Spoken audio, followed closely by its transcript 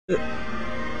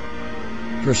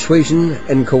Persuasion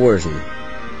and coercion.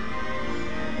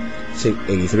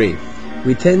 83.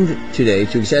 We tend today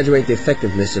to exaggerate the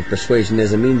effectiveness of persuasion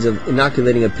as a means of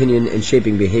inoculating opinion and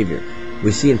shaping behavior.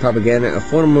 We see in propaganda a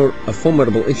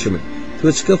formidable instrument. To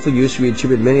its skillful use we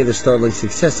attribute many of the startling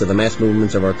success of the mass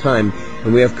movements of our time,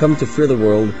 and we have come to fear the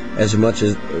word as much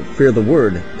as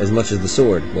the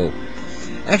sword. Whoa.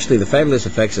 Actually, the fabulous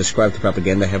effects ascribed to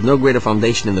propaganda have no greater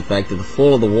foundation in the fact that the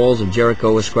fall of the walls of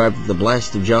Jericho ascribed to the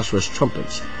blast of Joshua's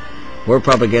trumpets. Were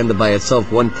propaganda by itself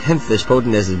 1/10 as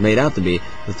potent as it is made out to be,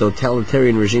 the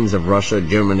totalitarian regimes of Russia,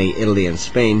 Germany, Italy, and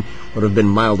Spain would have been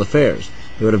mild affairs.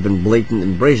 They would have been blatant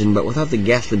and brazen, but without the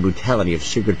ghastly brutality of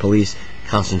secret police,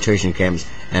 concentration camps,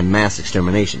 and mass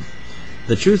extermination.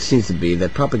 The truth seems to be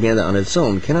that propaganda on its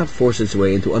own cannot force its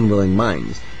way into unwilling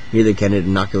minds. Neither can it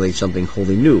inoculate something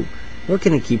wholly new. Nor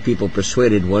can it keep people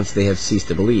persuaded once they have ceased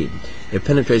to believe. It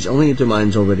penetrates only into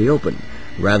minds already open.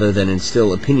 Rather than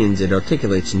instill opinions, it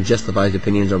articulates and justifies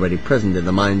opinions already present in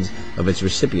the minds of its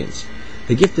recipients.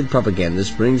 The gifted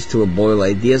propagandist brings to a boil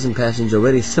ideas and passions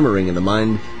already simmering in the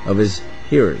mind of his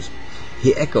hearers.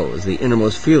 He echoes the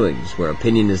innermost feelings. Where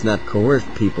opinion is not coerced,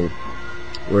 people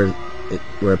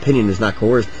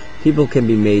can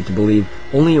be made to believe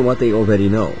only in what they already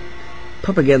know.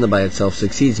 Propaganda by itself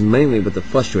succeeds mainly with the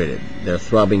frustrated. Their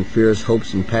throbbing fears,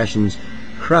 hopes, and passions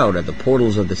crowd at the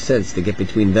portals of the sense to get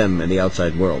between them and the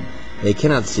outside world. They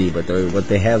cannot see, but what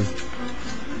they have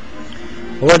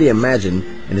already imagined,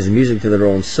 and is music to their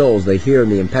own souls, they hear in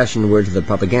the impassioned words of the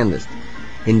propagandist.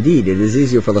 Indeed, it is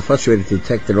easier for the frustrated to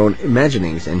detect their own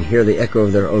imaginings and hear the echo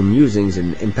of their own musings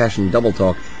in impassioned double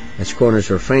talk as corners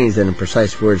refrains than in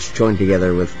precise words joined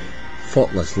together with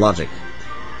faultless logic.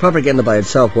 Propaganda by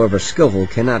itself, however skillful,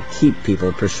 cannot keep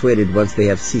people persuaded once they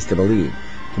have ceased to believe.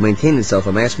 To maintain itself,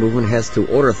 a mass movement has to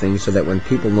order things so that when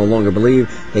people no longer believe,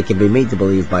 they can be made to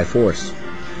believe by force.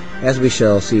 As we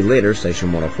shall see later,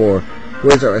 Section 104,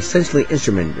 words are essentially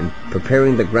instrument in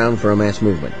preparing the ground for a mass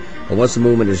movement. But once the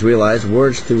movement is realized,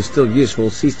 words, though still useful,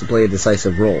 cease to play a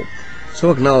decisive role. So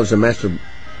acknowledge the master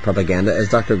propaganda as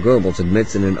Dr. Goebbels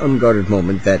admits in an unguarded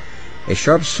moment that a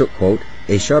sharp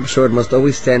sword must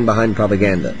always stand behind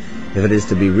propaganda if it is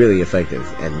to be really effective,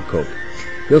 end quote.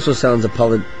 He also sounds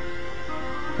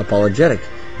apologetic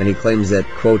when he claims that,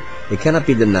 quote, it cannot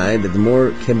be denied that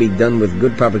more can be done with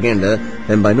good propaganda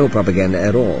than by no propaganda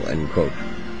at all, end quote.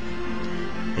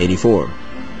 84.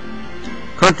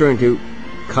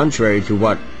 Contrary to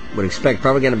what would expect,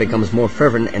 propaganda becomes more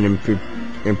fervent and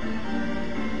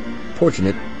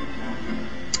importunate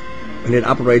when it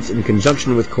operates in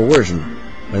conjunction with coercion,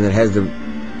 when it has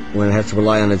to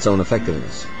rely on its own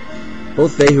effectiveness.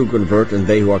 Both they who convert and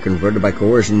they who are converted by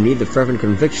coercion need the fervent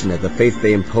conviction that the faith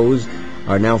they impose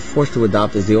are now forced to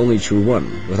adopt as the only true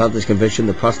one. Without this conviction,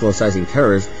 the proselytizing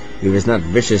terrorist, if he is not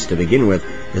vicious to begin with,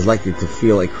 is likely to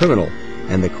feel a criminal,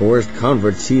 and the coerced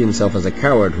convert see himself as a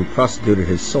coward who prostituted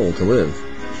his soul to live.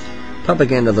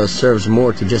 Propaganda thus serves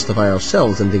more to justify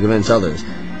ourselves than to convince others,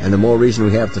 and the more reason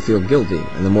we have to feel guilty,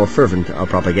 and the more fervent our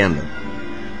propaganda.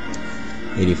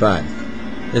 85.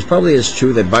 It is probably as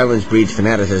true that violence breeds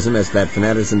fanaticism as that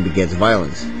fanaticism begets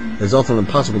violence. It is often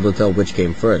impossible to tell which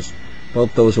came first.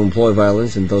 Both those who employ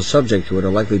violence and those subject to it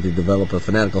are likely to develop a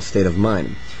fanatical state of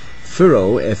mind.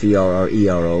 Ferrero,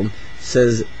 F-E-R-R-E-R-O,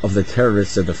 says of the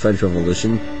terrorists of the French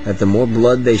Revolution that the more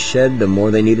blood they shed, the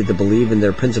more they needed to believe in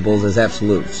their principles as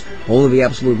absolutes. Only the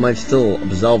absolute might still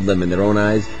absolve them in their own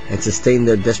eyes and sustain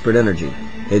their desperate energy.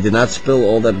 They did not spill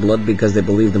all that blood because they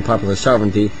believed in popular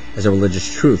sovereignty as a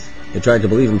religious truth. They tried to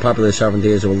believe in popular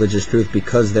sovereignty as a religious truth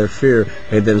because their fear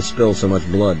made them spill so much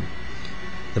blood.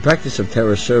 The practice of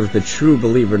terror serves the true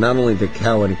believer not only to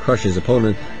cow and crush his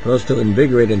opponent, but also to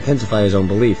invigorate and intensify his own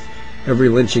belief. Every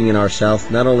lynching in our South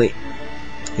not only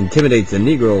intimidates the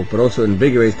Negro, but also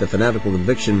invigorates the fanatical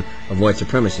conviction of white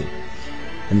supremacy.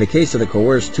 In the case of the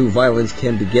coerced, too, violence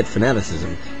can beget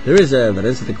fanaticism. There is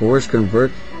evidence that the coerced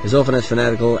convert is often as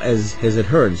fanatical as his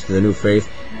adherents to the new faith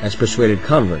as persuaded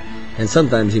convert, and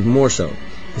sometimes even more so.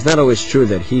 It is not always true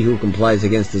that he who complies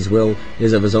against his will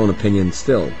is of his own opinion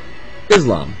still.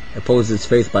 Islam opposed its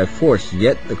faith by force,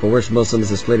 yet the coerced Muslims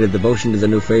displayed a devotion to the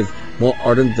new faith more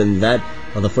ardent than that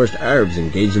of the first Arabs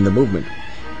engaged in the movement.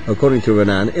 According to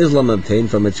Renan, Islam obtained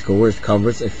from its coerced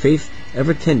converts a faith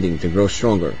ever tending to grow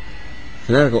stronger.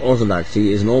 Fanatical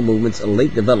orthodoxy is in all movements a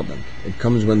late development. It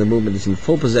comes when the movement is in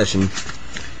full possession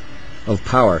of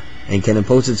power and can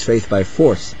impose its faith by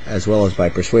force as well as by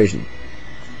persuasion.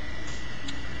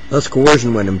 Thus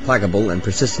coercion, when implacable and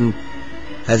persistent,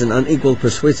 has an unequaled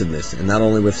persuasiveness, and not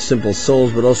only with simple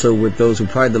souls but also with those who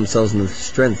pride themselves in the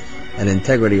strength and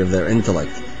integrity of their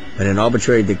intellect. When an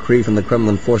arbitrary decree from the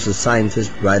Kremlin forces scientists,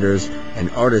 writers,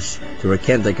 and artists to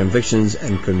recant their convictions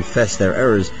and confess their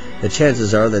errors, the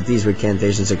chances are that these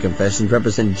recantations and confessions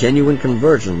represent genuine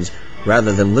conversions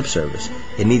rather than lip service.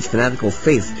 It needs fanatical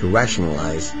faith to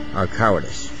rationalize our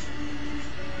cowardice.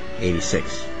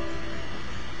 86.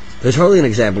 There's hardly an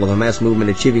example of a mass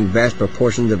movement achieving vast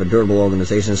proportions of a durable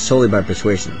organization solely by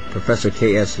persuasion. Professor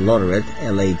K.S. Latourette,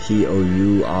 L-A-T-O-U-R-E-T-T-E,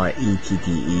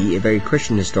 a very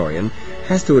Christian historian,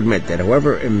 has to admit that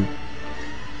however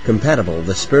incompatible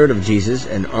the spirit of Jesus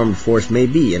and armed force may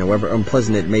be, and however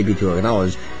unpleasant it may be to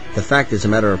acknowledge, the fact is a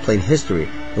matter of plain history.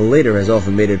 The later has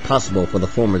often made it possible for the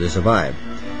former to survive.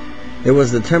 It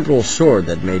was the temporal sword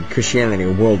that made Christianity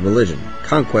a world religion.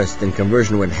 Conquest and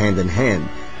conversion went hand in hand,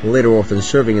 the later often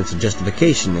serving as a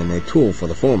justification and a tool for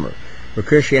the former. Where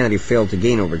Christianity failed to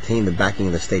gain or retain the backing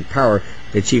of the state power,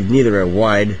 it achieved neither a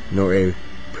wide nor a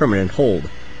permanent hold.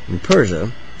 In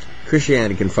Persia,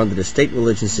 Christianity confronted a state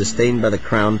religion sustained by the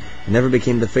crown and never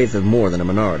became the faith of more than a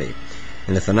minority.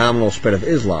 In the phenomenal spread of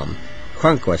Islam,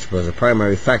 conquest was a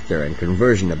primary factor and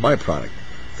conversion a byproduct.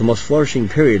 The most flourishing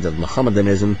periods of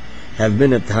Mohammedanism have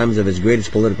been at times of its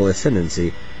greatest political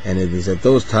ascendancy, and it is at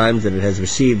those times that it has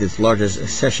received its largest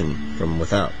accession from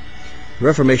without. The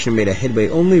Reformation made a headway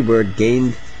only where it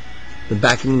gained the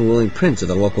backing and willing prince of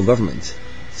the local government.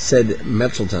 Said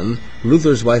Metzelton,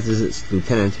 Luther's wisest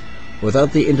lieutenant,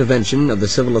 "Without the intervention of the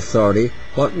civil authority,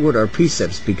 what would our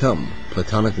precepts become?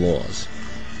 Platonic laws."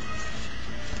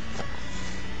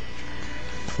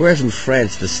 Whereas in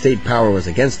France the state power was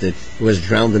against it, it was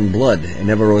drowned in blood and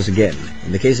never rose again.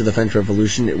 In the case of the French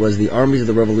Revolution, it was the armies of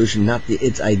the Revolution, not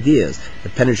its ideas,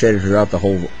 that penetrated throughout the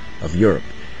whole of Europe.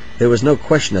 There was no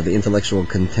question of the intellectual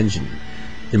contention.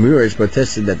 The Moorish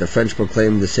protested that the French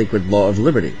proclaimed the sacred law of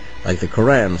liberty, like the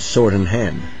Koran, sword in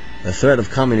hand. The threat of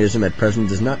communism at present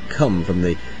does not come from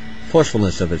the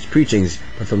forcefulness of its preachings,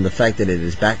 but from the fact that it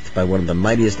is backed by one of the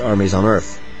mightiest armies on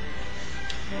earth.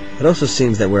 It also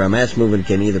seems that where a mass movement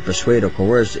can either persuade or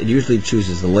coerce, it usually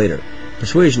chooses the later.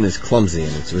 Persuasion is clumsy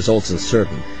and its results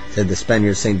uncertain, said the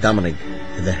Spaniard St. Dominic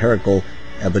to the heretical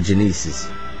Albigenses.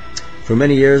 For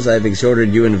many years I have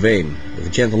exhorted you in vain,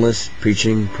 with gentleness,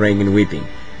 preaching, praying, and weeping.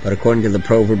 But according to the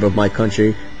proverb of my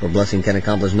country, where blessing can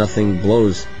accomplish nothing,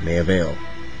 blows may avail.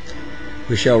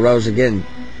 We shall rouse again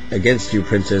against you,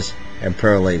 princes and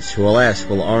prelates, who, alas,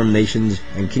 will arm nations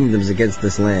and kingdoms against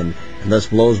this land, and thus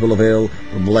blows will avail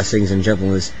where blessings and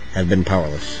gentleness have been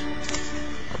powerless.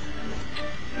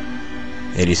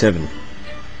 87.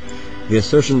 The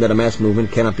assertion that a mass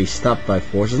movement cannot be stopped by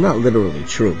force is not literally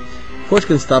true. Force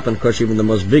can stop and crush even the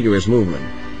most vigorous movement,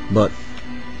 but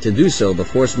to do so, the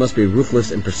force must be ruthless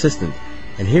and persistent,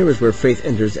 and here is where faith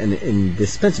enters an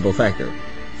indispensable factor.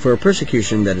 For a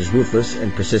persecution that is ruthless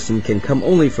and persistent can come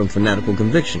only from fanatical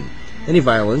conviction. Any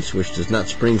violence which does not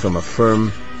spring from a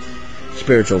firm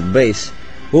spiritual base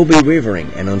will be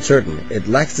wavering and uncertain. It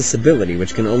lacks the stability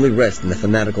which can only rest in a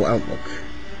fanatical outlook.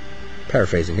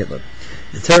 Paraphrasing Hitler.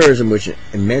 The terrorism which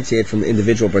emancipates from the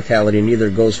individual brutality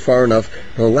neither goes far enough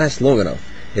nor lasts long enough.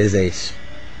 It is a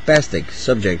spastic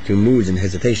subject to moods and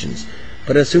hesitations.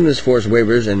 But as soon as force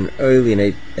wavers and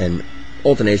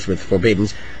alternates with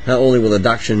forbiddance, not only will the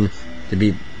doctrine to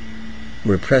be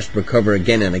repressed recover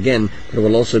again and again, but it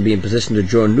will also be in position to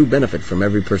draw new benefit from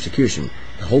every persecution.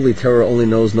 The holy terror only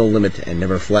knows no limit and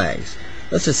never flags.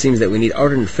 Thus it seems that we need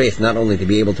ardent faith not only to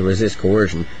be able to resist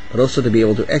coercion, but also to be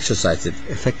able to exercise it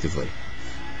effectively.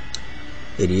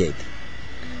 88.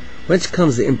 Whence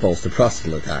comes the impulse to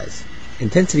proselytize?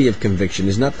 Intensity of conviction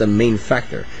is not the main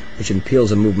factor which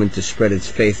impels a movement to spread its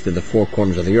faith to the four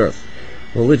corners of the earth.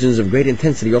 Religions of great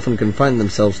intensity often confine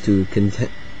themselves to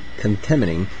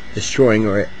contaminating, destroying,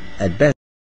 or at best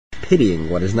pitying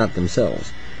what is not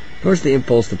themselves. Nor is the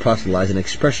impulse to proselytize an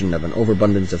expression of an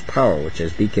overabundance of power which,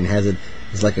 as Beacon has it,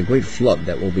 is like a great flood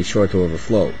that will be sure to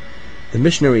overflow. The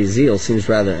missionary zeal seems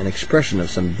rather an expression of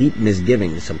some deep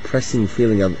misgiving, some pressing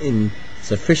feeling of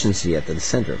insufficiency at the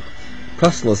center.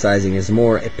 Proselytizing is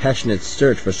more a passionate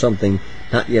search for something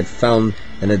not yet found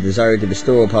than a desire to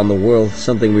bestow upon the world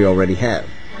something we already have.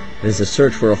 It is a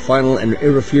search for a final and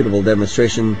irrefutable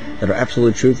demonstration that our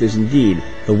absolute truth is indeed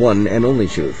the one and only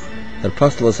truth. The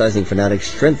proselytizing fanatic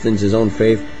strengthens his own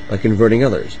faith by converting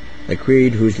others. The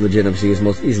creed whose legitimacy is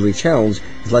most easily challenged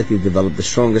is likely to develop the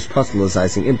strongest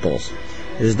proselytizing impulse.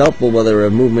 It is doubtful whether a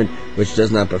movement which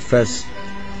does not profess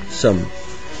some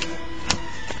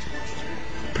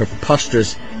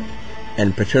preposterous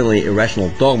and paternally irrational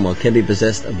dogma can be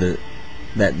possessed of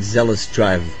that zealous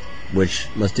drive which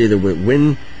must either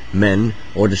win men,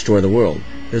 or destroy the world.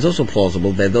 It is also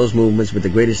plausible that those movements with the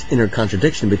greatest inner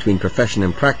contradiction between profession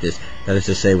and practice, that is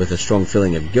to say, with a strong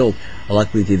feeling of guilt, are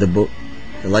likely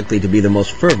to be the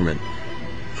most fervent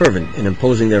in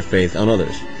imposing their faith on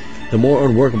others. The more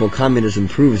unworkable communism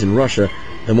proves in Russia,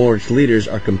 the more its leaders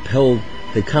are compelled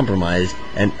to compromise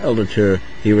and alter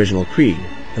the original creed.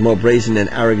 The more brazen and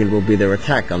arrogant will be their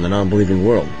attack on the non-believing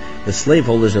world. The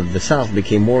slaveholders of the South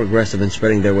became more aggressive in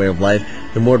spreading their way of life,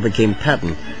 the more it became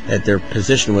patent that their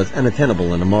position was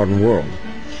unattainable in a modern world.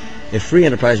 If free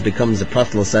enterprise becomes a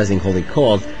proselytizing holy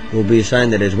cause, it will be a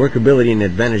sign that its workability and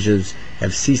advantages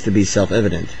have ceased to be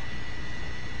self-evident.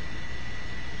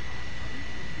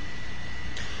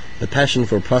 The passion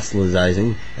for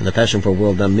proselytizing and the passion for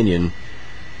world dominion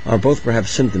are both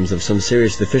perhaps symptoms of some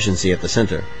serious deficiency at the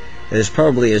center. It is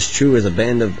probably as true as a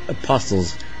band of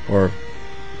apostles or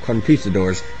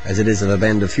conquistadors as it is of a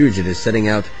band of fugitives setting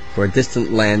out for a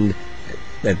distant land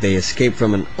that they escape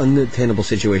from an unattainable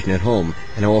situation at home,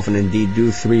 and how often indeed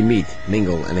do three meet,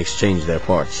 mingle, and exchange their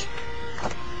parts.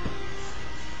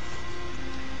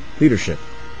 Leadership,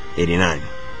 89.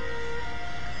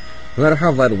 No matter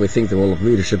how vital we think the role of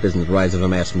leadership is in the rise of a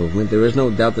mass movement, there is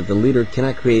no doubt that the leader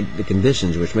cannot create the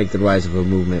conditions which make the rise of a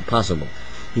movement possible.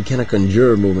 He cannot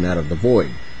conjure a movement out of the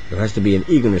void. There has to be an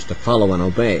eagerness to follow and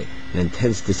obey, an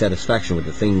intense dissatisfaction with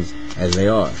the things as they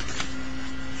are,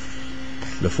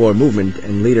 before movement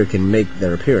and leader can make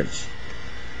their appearance.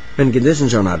 When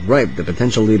conditions are not ripe, the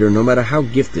potential leader, no matter how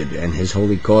gifted, and his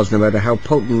holy cause, no matter how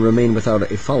potent, remain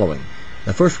without a following.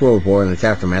 The First World War and its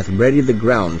aftermath readied the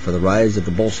ground for the rise of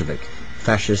the Bolshevik,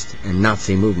 Fascist, and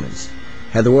Nazi movements.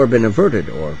 Had the war been averted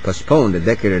or postponed a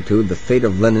decade or two, the fate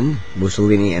of Lenin,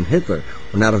 Mussolini, and Hitler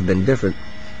would not have been different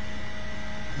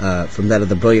from that of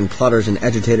the brilliant plotters and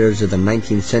agitators of the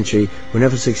 19th century, who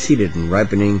never succeeded in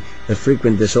ripening the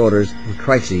frequent disorders and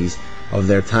crises of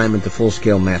their time into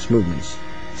full-scale mass movements.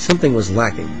 Something was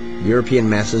lacking. European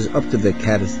masses, up to the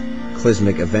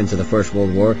cataclysmic events of the First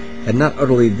World War, had not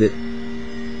utterly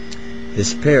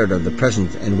despaired of the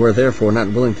present, and were therefore not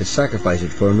willing to sacrifice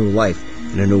it for a new life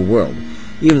in a new world.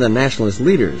 Even the nationalist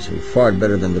leaders, who fared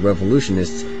better than the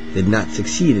revolutionists, did not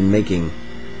succeed in making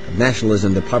of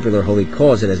nationalism the popular holy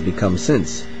cause it has become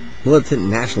since. Militant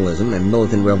nationalism and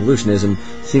militant revolutionism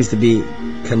seems to be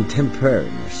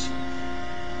contemporaneous.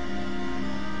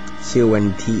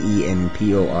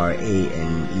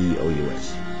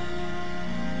 contemporaneous,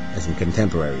 as in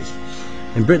contemporaries.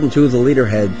 In Britain, too, the leader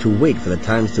had to wait for the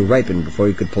times to ripen before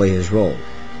he could play his role.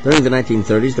 During the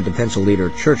 1930s, the potential leader,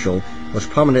 Churchill, was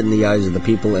prominent in the eyes of the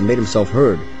people and made himself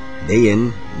heard, day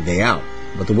in, day out.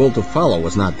 But the will to follow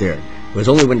was not there. It was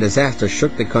only when disaster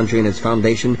shook the country in its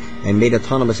foundation and made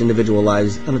autonomous individual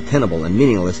lives unattainable and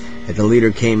meaningless that the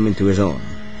leader came into his own.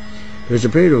 There is a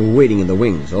period of waiting in the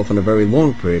wings, often a very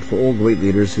long period for all great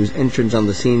leaders whose entrance on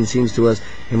the scene seems to us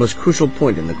a most crucial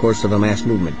point in the course of a mass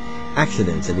movement.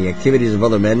 Accidents and the activities of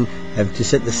other men have to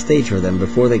set the stage for them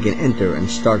before they can enter and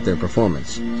start their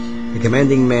performance. The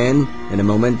commanding man in a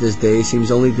momentous day seems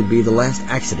only to be the last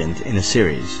accident in a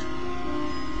series.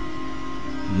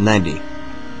 90.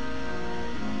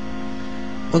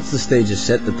 Once the stage is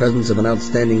set, the presence of an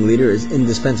outstanding leader is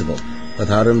indispensable.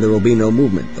 Without him, there will be no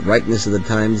movement. The ripeness of the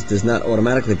times does not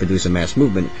automatically produce a mass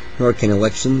movement, nor can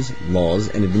elections, laws,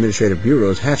 and administrative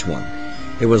bureaus hatch one.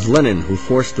 It was Lenin who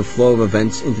forced the flow of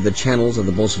events into the channels of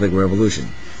the Bolshevik Revolution.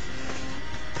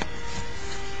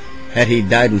 Had he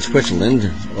died in Switzerland,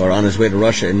 or on his way to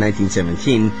Russia in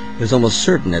 1917, it is almost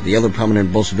certain that the other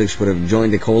prominent Bolsheviks would have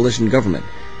joined a coalition government.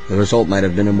 The result might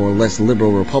have been a more or less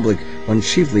liberal republic run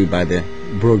chiefly by the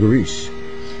bourgeoisie.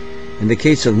 In the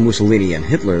case of Mussolini and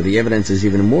Hitler, the evidence is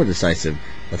even more decisive.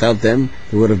 Without them,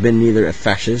 there would have been neither a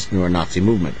fascist nor a Nazi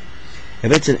movement.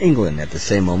 Events in England at the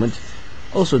same moment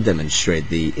also demonstrate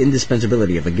the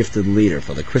indispensability of a gifted leader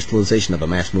for the crystallization of a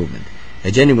mass movement.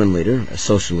 A genuine leader, a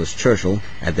socialist Churchill,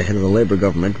 at the head of the Labour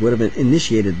government, would have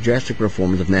initiated drastic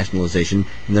reforms of nationalization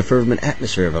in the fervent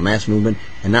atmosphere of a mass movement,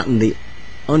 and not in the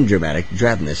undramatic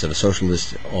drabness of a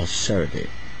socialist austerity.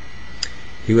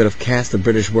 He would have cast the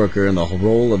British worker in the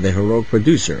role of the heroic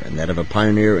producer and that of a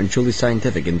pioneer in truly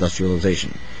scientific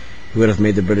industrialization. He would have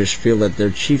made the British feel that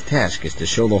their chief task is to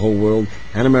show the whole world,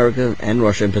 and America, and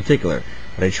Russia in particular,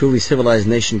 what a truly civilized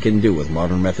nation can do with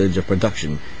modern methods of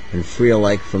production, and free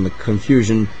alike from the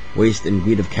confusion, waste, and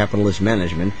greed of capitalist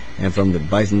management, and from the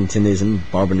Byzantinism,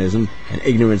 barbarism, and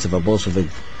ignorance of a Bolshevik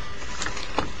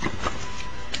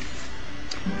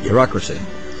bureaucracy.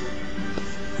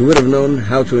 He would have known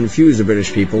how to infuse the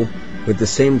British people with the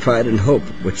same pride and hope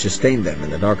which sustained them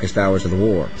in the darkest hours of the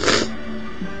war.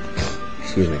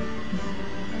 Excuse me.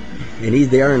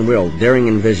 They are in will, daring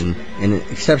in vision, and an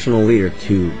exceptional leader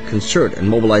to concert and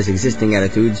mobilize existing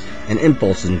attitudes and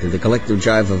impulses into the collective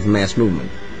drive of mass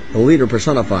movement. The leader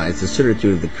personifies the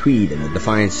certitude of the creed and the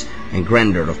defiance and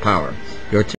grandeur of power. Your